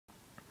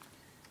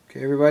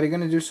Okay, everybody,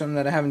 gonna do something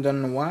that I haven't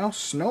done in a while.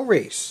 Snow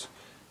race.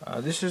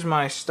 This is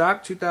my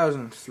stock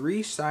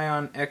 2003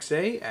 Scion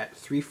XA at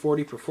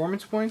 340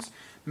 performance points.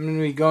 I'm gonna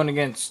be going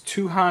against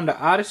two Honda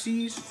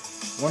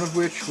Odysseys, one of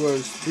which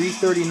was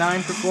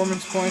 339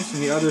 performance points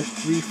and the other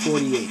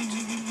 348.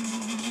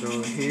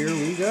 So here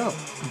we go.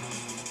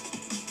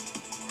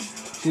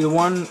 See the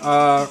one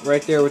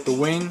right there with the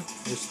wing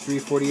is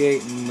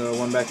 348 and the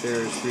one back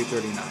there is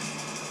 339.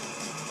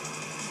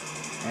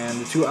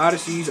 And the two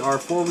Odysseys are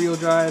four-wheel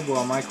drive,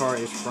 while my car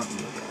is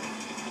front-wheel drive.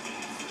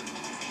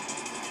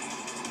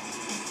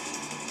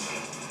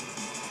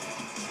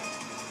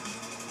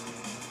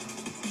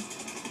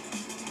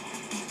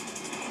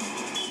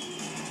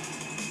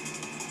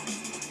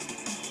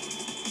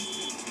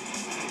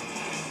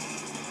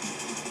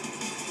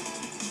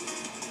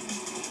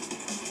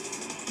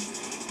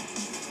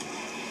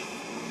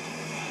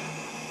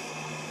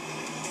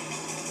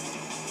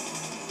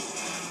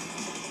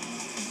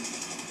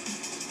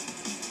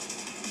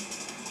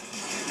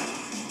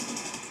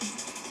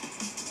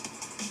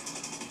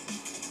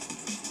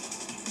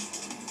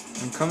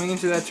 And coming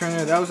into that turn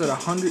there, that was at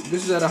 100.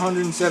 This is at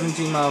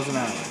 117 miles an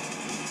hour.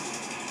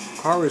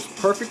 Car is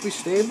perfectly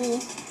stable,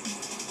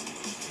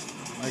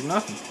 like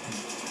nothing.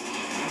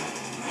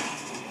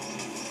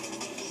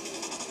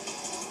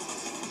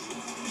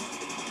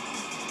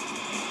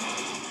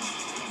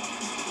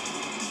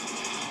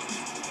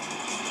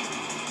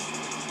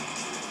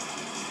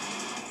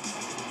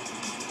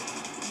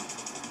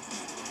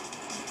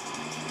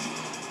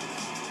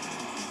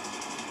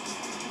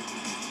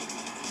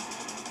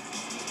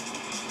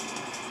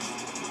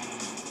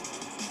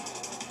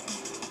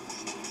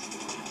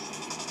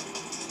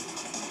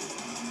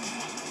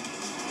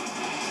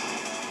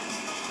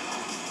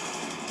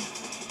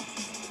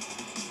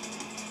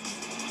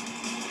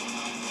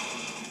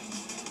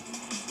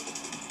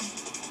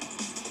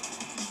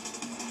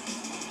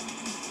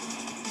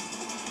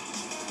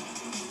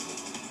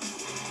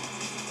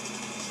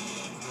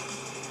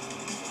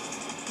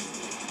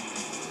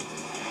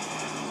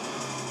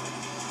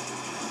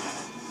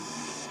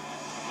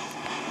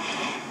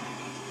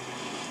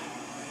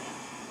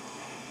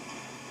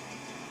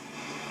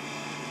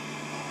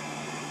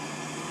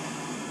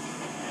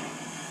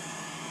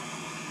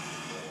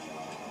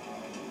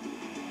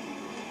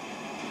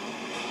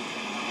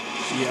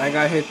 See, I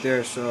got hit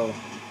there, so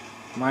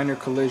minor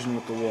collision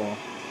with the wall.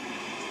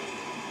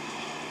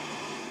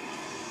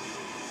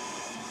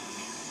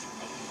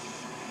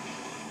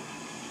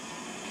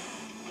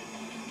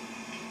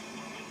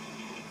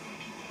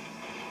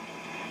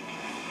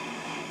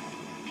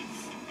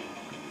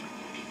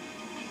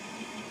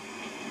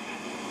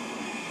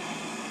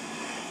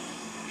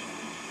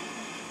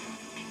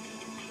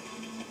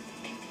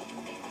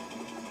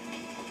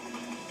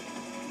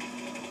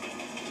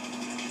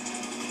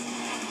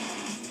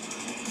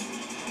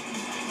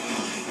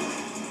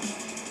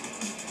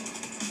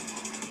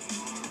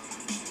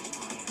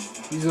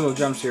 These little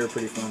jumps here are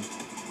pretty fun.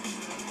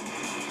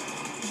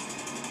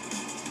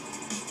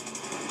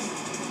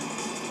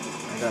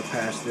 I got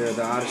past there.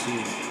 The Odyssey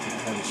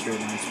had a straight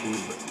line speed,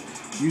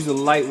 but use the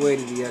lightweight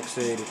of the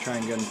XA to try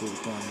and get into the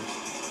corners.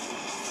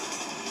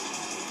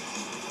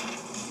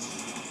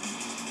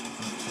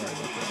 Oh, sorry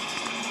about that.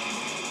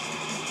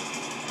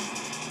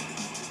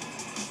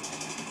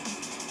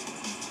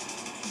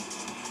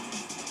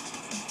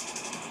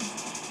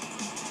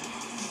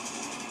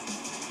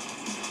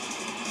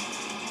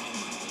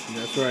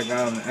 That's where I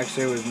got him. The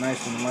XA was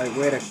nice and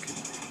lightweight. I could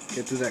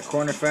get through that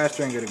corner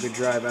faster and get a good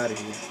drive out of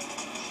here.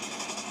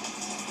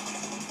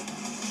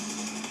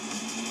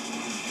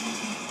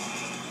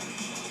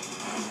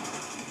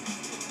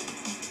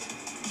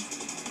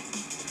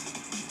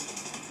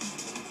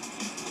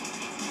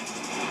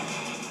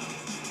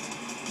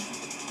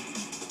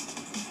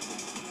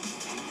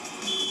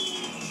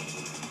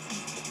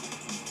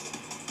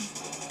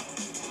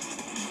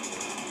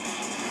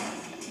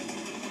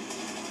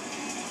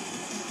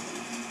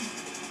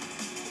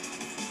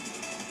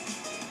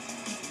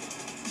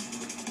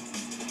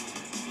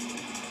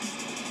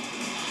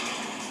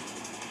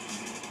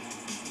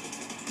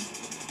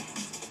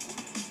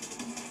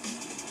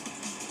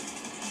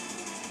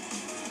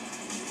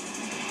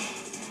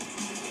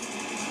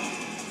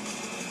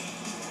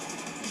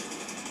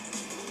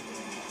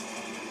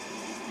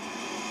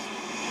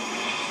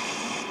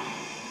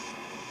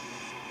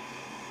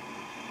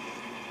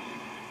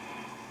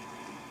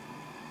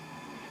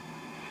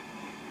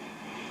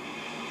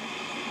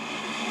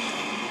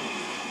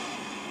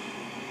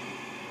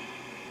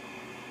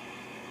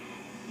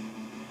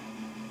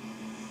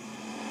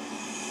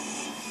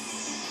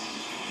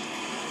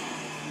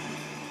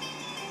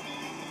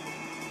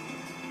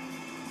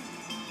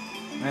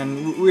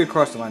 And we had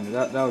crossed the line.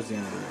 That was the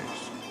end of the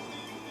race.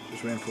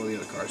 Just waiting for the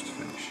other cars to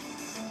finish.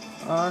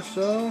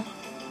 So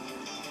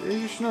there's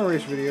your snow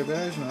race video,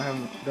 guys. I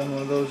haven't done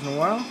one of those in a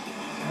while,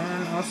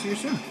 and I'll see you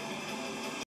soon.